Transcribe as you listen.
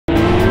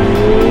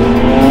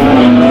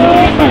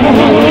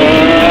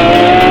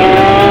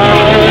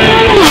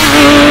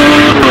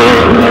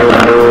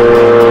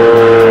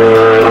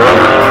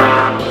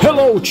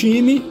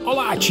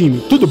time,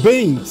 tudo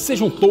bem?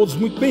 Sejam todos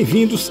muito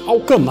bem-vindos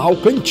ao canal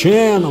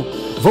Cleanny.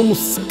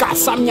 Vamos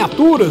caçar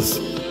miniaturas?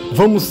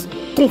 Vamos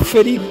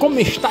conferir como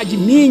está de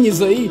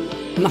minis aí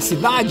na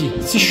cidade?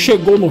 Se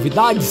chegou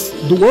novidades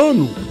do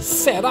ano?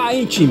 Será,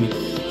 hein, time?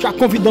 Já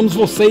convidamos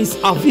vocês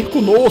a vir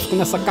conosco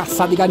nessa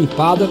caçada e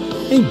garimpada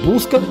em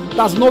busca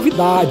das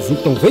novidades.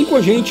 Então vem com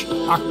a gente,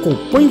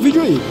 acompanhe o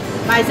vídeo aí.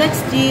 Mas antes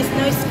disso,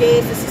 não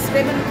esqueça, se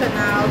inscreva no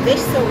canal,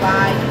 deixe seu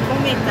like,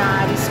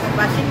 comentários,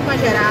 compartilhe com a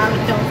geral.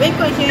 Então vem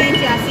com a gente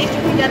e assiste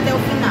o vídeo até o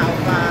final.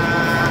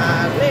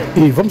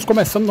 Valeu! E vamos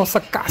começando nossa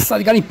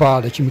caçada e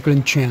garimpada, time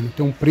Cleanny.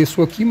 Tem um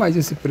preço aqui, mas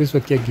esse preço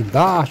aqui é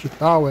guindaste e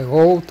tal, é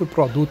outro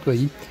produto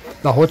aí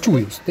da Hot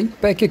Wheels. Tem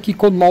pack aqui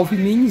com 9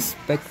 minis,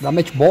 pack da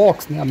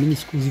Matchbox, né, a mini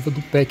exclusiva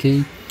do pack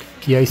aí,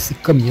 que é esse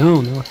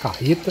caminhão, né, uma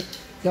carreta,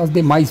 e as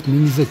demais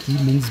minis aqui,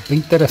 minis bem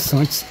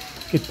interessantes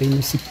que tem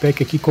nesse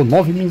pack aqui com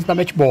 9 minis da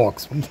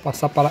Matchbox. Vamos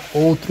passar para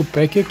outro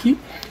pack aqui,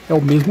 é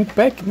o mesmo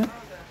pack, né?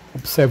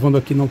 Observando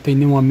aqui, não tem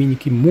nenhuma mini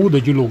que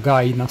muda de lugar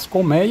aí nas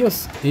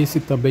colmeias. Esse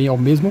também é o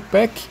mesmo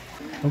pack.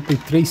 Então tem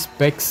 3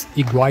 packs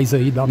iguais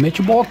aí da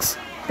Matchbox.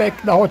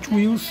 Pack da Hot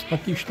Wheels,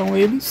 aqui estão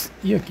eles.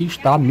 E aqui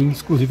está a mini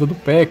exclusiva do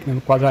pack, né,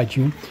 no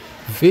quadradinho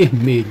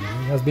vermelho,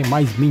 né? E as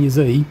demais minis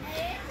aí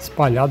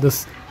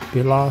espalhadas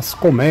pelas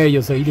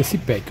colmeias aí desse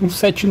pack.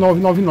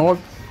 17999,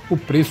 o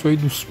preço aí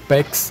dos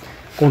packs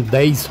com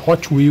 10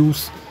 Hot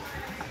Wheels.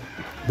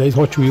 10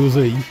 Hot Wheels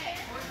aí,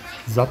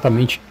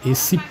 exatamente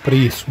esse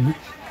preço, né?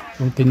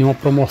 Não tem nenhuma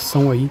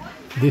promoção aí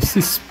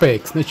desses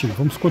packs, né, time?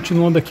 Vamos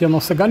continuando aqui a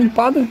nossa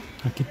garimpada.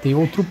 Aqui tem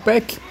outro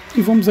pack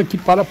e vamos aqui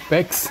para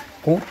packs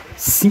com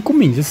 5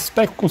 minis. Esses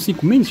packs com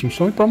 5 minis, time,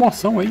 estão em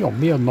promoção aí, ó,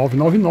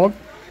 6999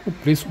 o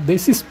preço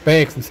desses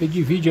packs. Você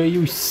divide aí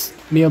os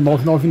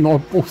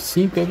 6999 por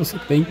 5, aí você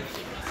tem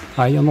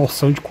aí a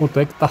noção de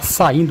quanto é que tá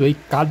saindo aí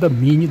cada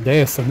mini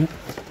dessa, né?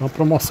 Uma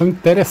promoção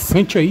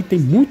interessante aí, tem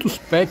muitos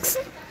packs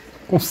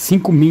com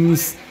 5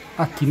 minis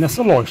aqui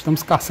nessa loja.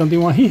 Estamos caçando em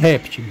uma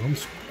re-rap.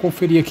 Vamos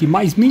conferir aqui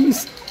mais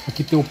minis.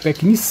 Aqui tem o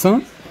pack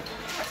Nissan.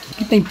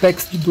 Aqui tem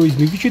packs de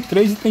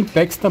 2023 e tem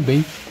packs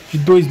também de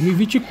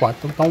 2024.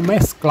 Então tá um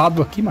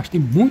mesclado aqui, mas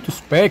tem muitos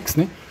packs,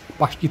 né? A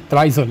parte de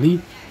trás ali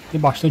tem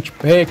bastante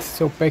packs.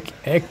 Esse é o pack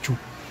Action,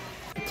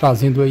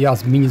 trazendo aí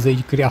as minis aí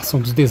de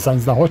criação dos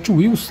designs da Hot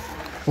Wheels.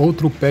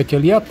 Outro pack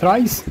ali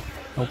atrás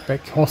é o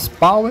pack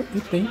Horsepower e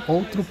tem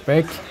outro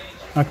pack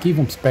aqui,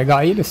 vamos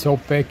pegar ele. Esse é o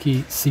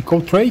pack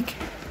Cycle Trake,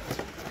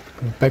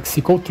 o pack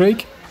Cycle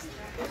Trake,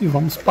 e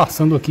vamos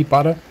passando aqui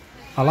para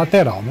a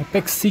lateral, né?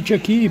 Pack City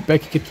aqui,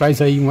 pack que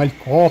traz aí um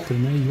helicóptero,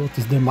 né, e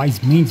outros demais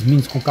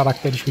minis com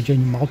característica de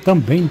animal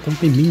também. Então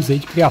tem minis aí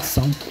de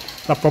criação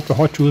da própria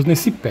Hot Wheels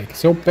nesse pack.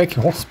 Esse é o pack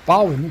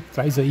Horsepower, né, que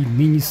traz aí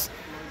minis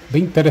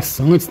bem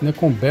interessantes, né,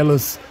 com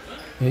belas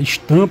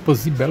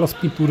estampas e belas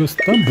pinturas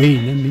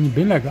também, né? Mini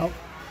bem legal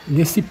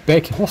nesse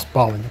pack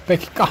Horsepower, né?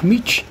 Pack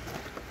Carmite,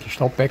 que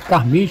está o pack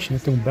Carmite, né?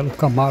 Tem um belo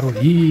Camaro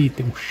aí,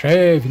 tem um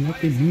Chevy, né?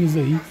 Tem minis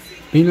aí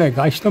bem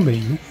legais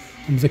também, né?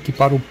 Vamos aqui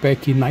para o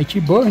pack Night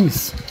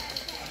Burns.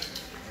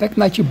 O pack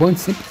Night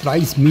Burns sempre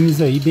traz minis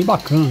aí bem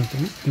bacanas,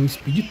 né? Tem um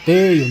Speed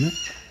Tail, né?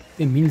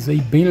 Tem minis aí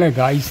bem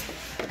legais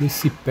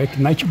nesse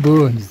pack Night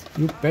Burns.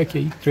 E o pack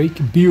aí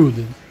Trake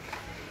Builder.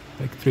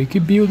 Pack Trake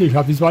Builder,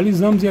 já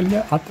visualizamos, e ali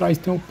atrás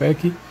tem o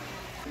pack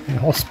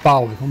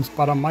Horsepower. Vamos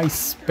para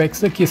mais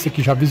packs aqui. Esse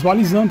aqui já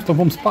visualizamos, então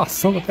vamos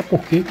passando, até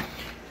porque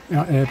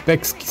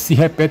packs que se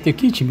repetem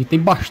aqui, time, tem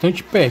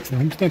bastante packs, né?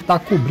 Vamos tentar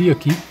cobrir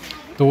aqui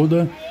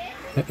toda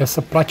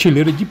essa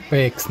prateleira de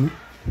packs, né?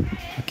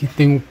 Aqui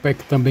tem um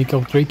pack também que é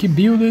o Trake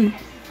Builder,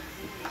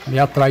 ali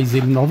atrás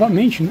ele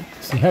novamente, né?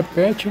 Se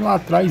repete, lá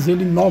atrás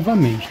ele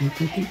novamente, né?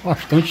 Então tem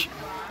bastante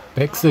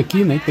packs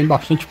aqui, né? Tem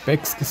bastante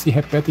packs que se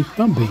repetem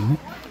também, né?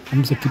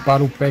 Vamos aqui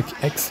para o pack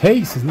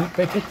X-Races, né?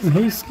 Pack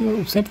X-Races, que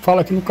eu sempre falo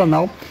aqui no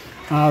canal,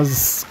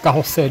 as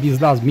carrocerias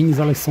das minis,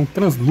 elas são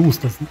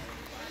translúcidas, né?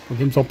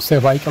 Podemos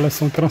observar aí que elas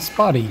são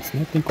transparentes,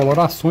 né? Tem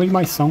colorações,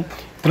 mas são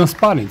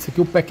transparentes.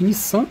 Aqui o pack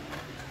Nissan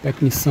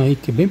aí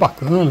que é bem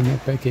bacana, né?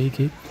 Pack aí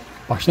que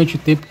bastante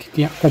tempo que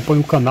quem acompanha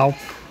o canal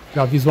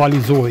já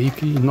visualizou aí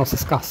que em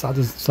nossas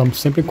caçadas estamos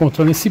sempre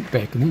encontrando esse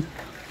pack, né?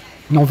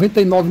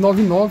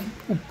 99,99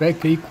 o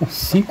pack aí com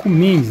 5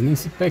 minis, né?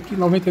 Esse pack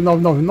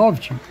 99,99,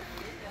 time,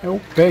 é o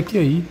pack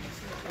aí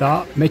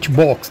da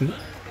Matchbox, né?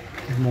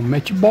 Uma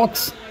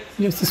Matchbox,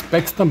 e esses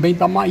packs também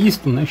da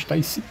Maisto, né? Está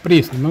esse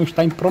preço, não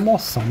está em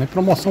promoção, né?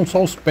 Promoção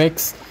só os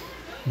packs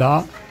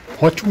da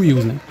Hot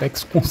Wheels, né?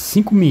 Packs com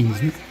 5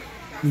 minis, né?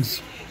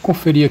 Vamos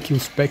conferir aqui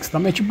os packs da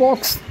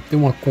Matchbox. Tem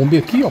uma Kombi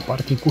aqui, ó,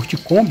 para quem curte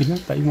Kombi, né?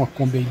 Tá aí uma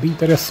Kombi aí bem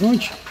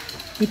interessante.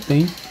 E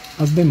tem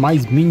as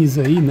demais minis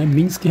aí, né?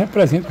 Minis que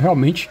representam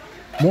realmente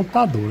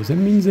montadoras. É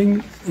minis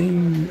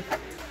em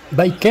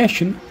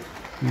diecast, né?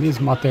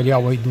 Mesmo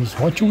material aí dos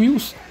Hot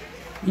Wheels.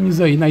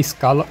 Minis aí na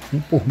escala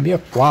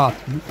 1/64,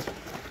 né?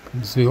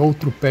 Vamos ver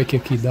outro pack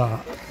aqui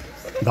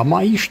da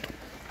Maisto.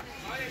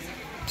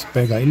 Vamos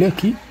pegar ele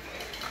aqui.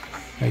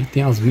 Aí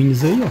tem as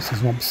minis aí, ó, vocês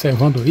vão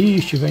observando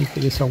aí. Se tiver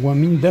interesse em alguma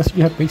mini dessa,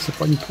 de repente você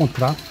pode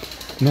encontrar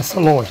nessa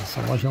loja.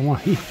 Essa loja é uma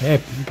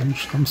re-rap, né, que a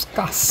gente estamos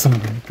caçando,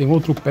 né? Tem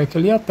outro pack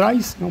ali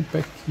atrás, é um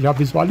pack que já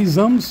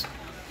visualizamos,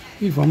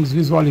 e vamos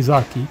visualizar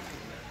aqui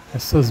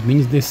essas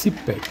minis desse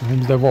pack.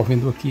 Vamos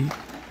devolvendo aqui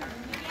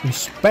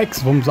os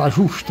packs, vamos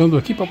ajustando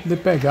aqui para poder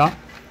pegar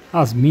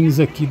as minis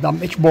aqui da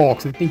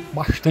Matchbox. Tem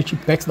bastante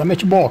packs da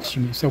Matchbox,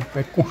 time. Esse é o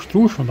pack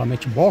Construction da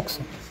Matchbox.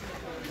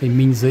 Tem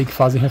minis aí que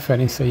fazem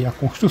referência aí à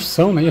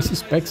construção, né? E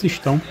esses packs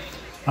estão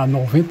a R$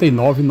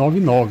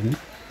 99,99, né?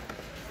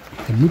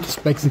 Tem muitos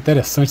packs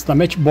interessantes da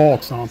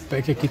Matchbox. Uma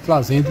pack aqui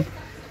trazendo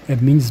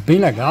minis bem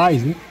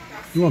legais, né?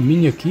 E uma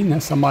mini aqui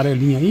nessa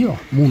amarelinha aí, ó,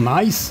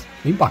 Muitas,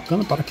 bem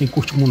bacana para quem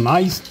curte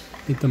Muitas.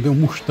 Tem também um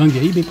Mustang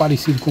aí, bem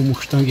parecido com o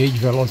Mustang aí de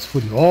Velozes e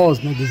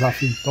Furiosos, né?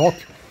 Desafio em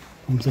Tóquio.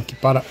 Vamos aqui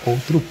para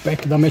outro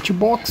pack da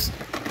Matchbox.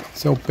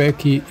 Esse é o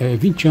pack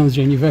 20 anos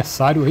de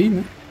aniversário aí,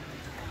 né?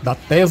 Da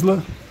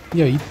Tesla.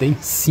 E aí tem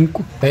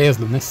 5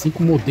 Tesla, né?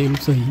 5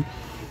 modelos aí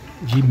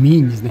de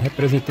minis, né?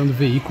 Representando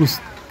veículos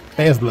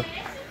Tesla.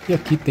 E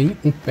aqui tem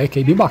um pack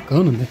aí bem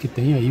bacana, né? Que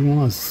tem aí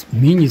umas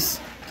minis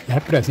que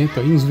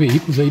representam aí uns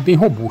veículos aí bem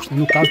robustos.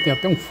 No caso tem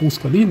até um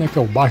Fusca ali, né? Que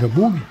é o Baja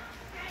Bug.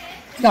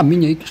 E a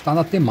mini aí que está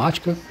na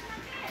temática,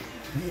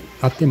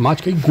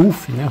 aí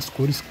Golf, né? As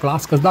cores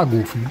clássicas da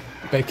Golf, né?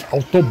 Pack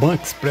Autobahn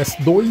Express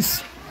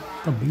 2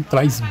 também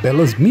traz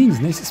belas minis,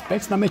 né? Esses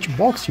packs da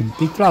Matchbox, time,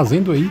 tem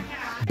trazendo aí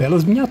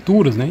belas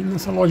miniaturas, né? E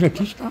nessa loja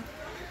aqui está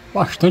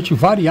bastante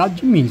variado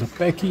de minis. O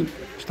pack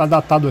está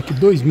datado aqui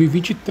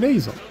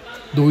 2023, ó.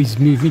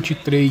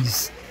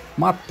 2023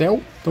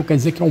 Mattel, então quer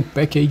dizer que é um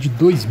pack aí de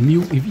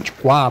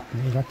 2024,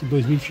 né? Já que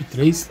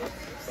 2023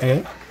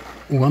 é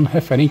o ano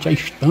referente à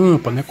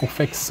estampa, né?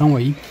 Confecção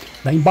aí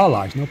da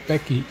embalagem, né? O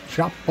pack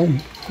Japão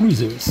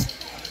Cruisers.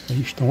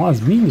 Aí estão as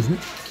minis, né?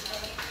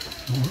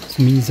 As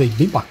minis aí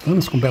bem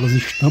bacanas, com belas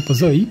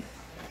estampas aí.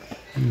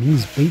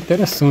 Minis bem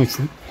interessantes,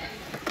 né?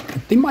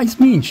 Tem mais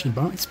minis,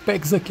 mais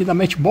packs aqui da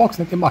Matchbox,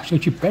 né? Tem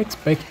bastante packs,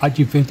 pack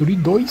Adventure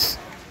 2.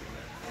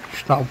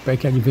 Está o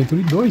pack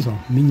Adventure 2, ó.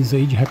 Minis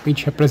aí de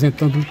repente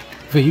representando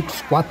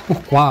veículos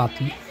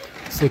 4x4. Né?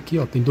 Esse aqui,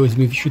 ó, tem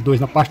 2022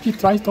 na parte de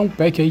trás, então um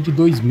pack aí de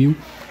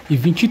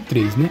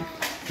 2023, né?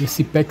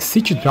 Esse pack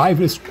City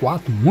Drivers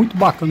 4, muito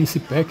bacana esse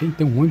pack, hein?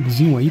 Tem um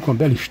ônibusinho aí com a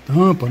bela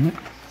estampa, né?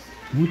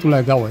 Muito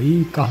legal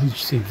aí, carros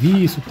de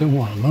serviço, tem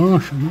uma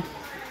lancha, né?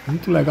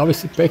 Muito legal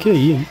esse pack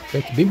aí, hein?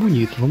 Pack bem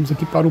bonito. Vamos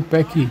aqui para o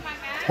pack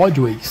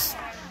Roadways.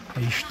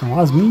 Aí estão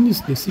as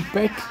minis desse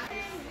pack.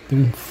 Tem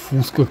um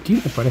Fusca aqui,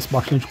 né? Parece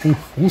bastante com um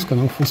Fusca,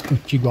 né? Um Fusca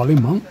antigo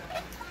alemão.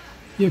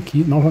 E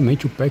aqui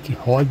novamente o pack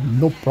Rod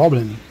No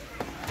Problem.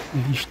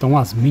 Aí estão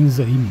as minis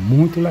aí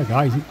muito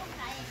legais, hein?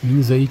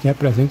 Minis aí que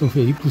representam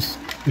veículos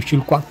do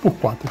estilo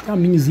 4x4. Tem a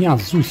minizinha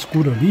azul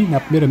escura ali, né? A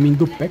primeira mini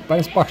do pack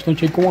parece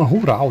bastante aí com uma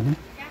rural, né?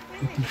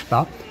 Aqui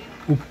está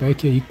o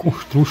pack aí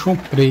Construction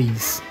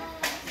 3,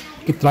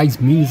 que traz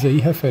minis aí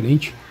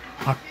referente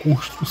à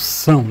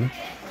construção, né?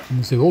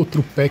 Vamos ver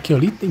outro pack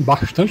ali, tem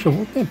bastante, eu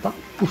vou tentar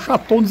puxar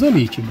todos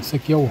ali, time. Esse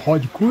aqui é o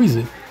Road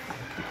Cruiser,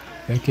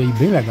 pack aí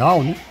bem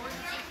legal, né?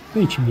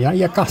 Bem, time,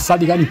 aí a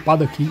caçada e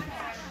garimpada aqui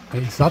é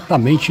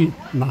exatamente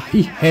na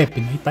re-rap,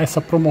 né? E tá essa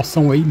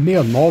promoção aí,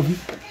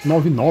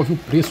 R$69,99, o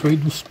preço aí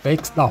dos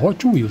packs da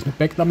Hot Wheels, né? O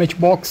pack da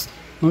Matchbox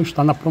não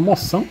está na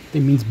promoção,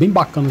 tem minis bem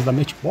bacanas da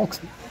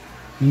Matchbox, né?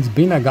 Minis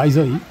bem legais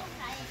aí,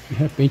 de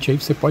repente aí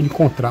você pode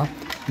encontrar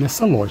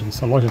nessa loja.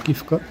 Essa loja aqui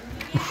fica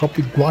no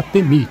Shopping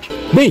Guatemite.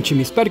 Bem,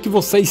 time, espero que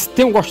vocês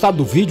tenham gostado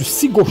do vídeo.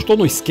 Se gostou,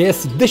 não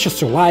esquece, deixa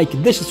seu like,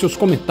 deixa seus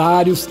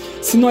comentários.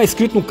 Se não é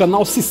inscrito no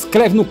canal, se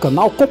inscreve no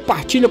canal,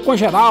 compartilha com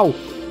geral.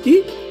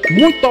 E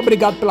muito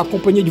obrigado pela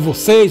companhia de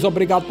vocês,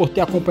 obrigado por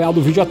ter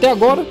acompanhado o vídeo até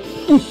agora.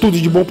 Tudo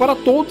de bom para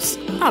todos,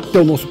 até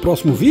o nosso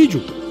próximo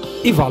vídeo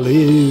e valeu!